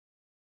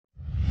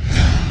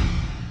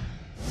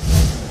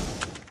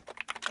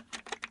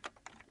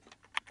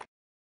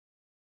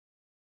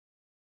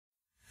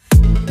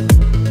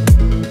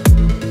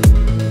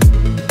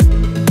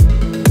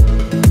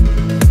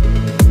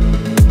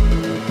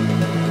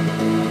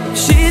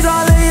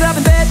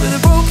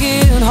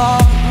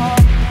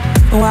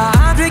While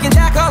I'm drinking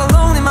Jack all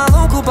alone in my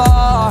local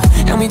bar,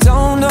 and we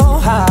don't know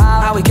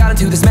how we got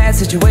into this mad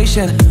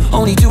situation,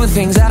 only doing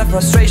things out of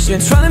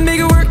frustration, trying to make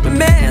it work, but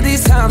man,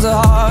 these times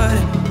are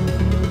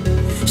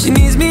hard. She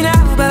needs me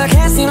now, but I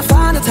can't seem to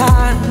find the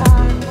time.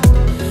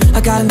 I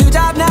got a new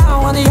job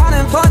now on the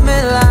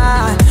unemployment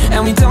line,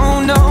 and we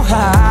don't know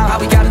how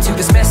we got into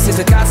this mess. It's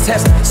a God's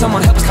test.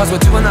 Someone help us, cause we're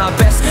doing our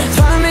best,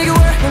 trying to make it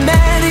work, but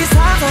man, these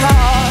times are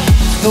hard.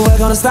 But we're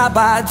gonna stop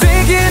by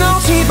drinking on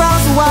cheap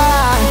bottles of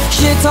wine,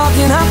 shit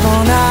talking up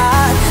all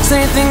night,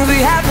 saying things we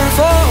haven't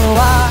for a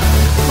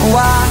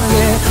while,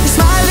 yeah. We're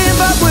smiling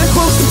but we're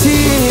close to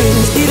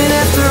tears, even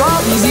after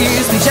all these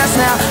years. We just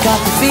now got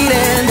the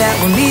feeling that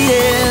we're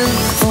meeting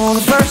for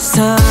the first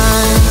time.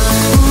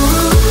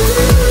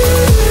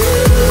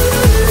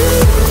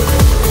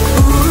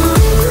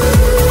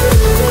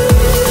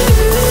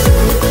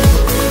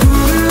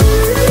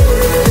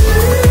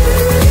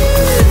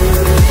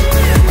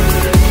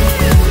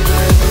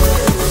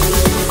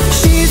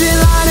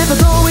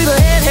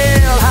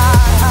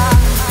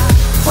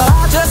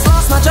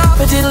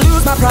 I didn't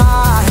lose my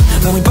pride,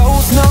 but we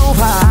both know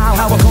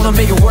how we're gonna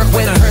make it work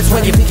when it hurts.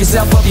 When you pick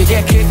yourself up, you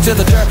get kicked to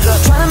the dirt.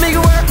 Trying to make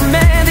it work,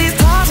 man, these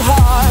times are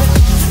hard.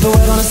 But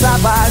we're gonna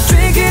stop by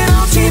drinking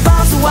on cheap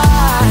bottles of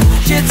wine,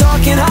 shit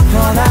talking up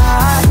all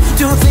night,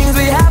 doing things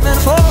we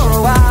haven't for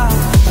a while,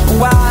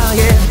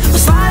 yeah.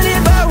 We're smiling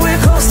but we're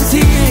close to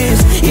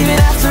tears, even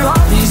after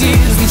all these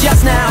years. We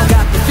just now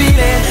got the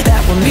feeling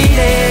that we're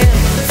meeting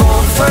for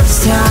the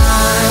first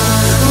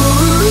time.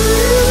 Ooh.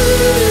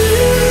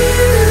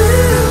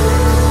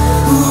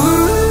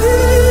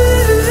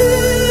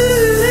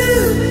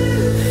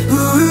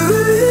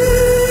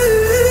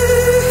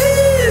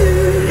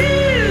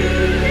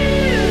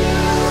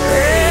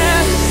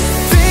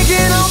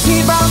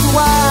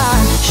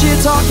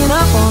 Talking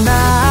up all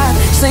night,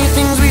 same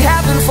thing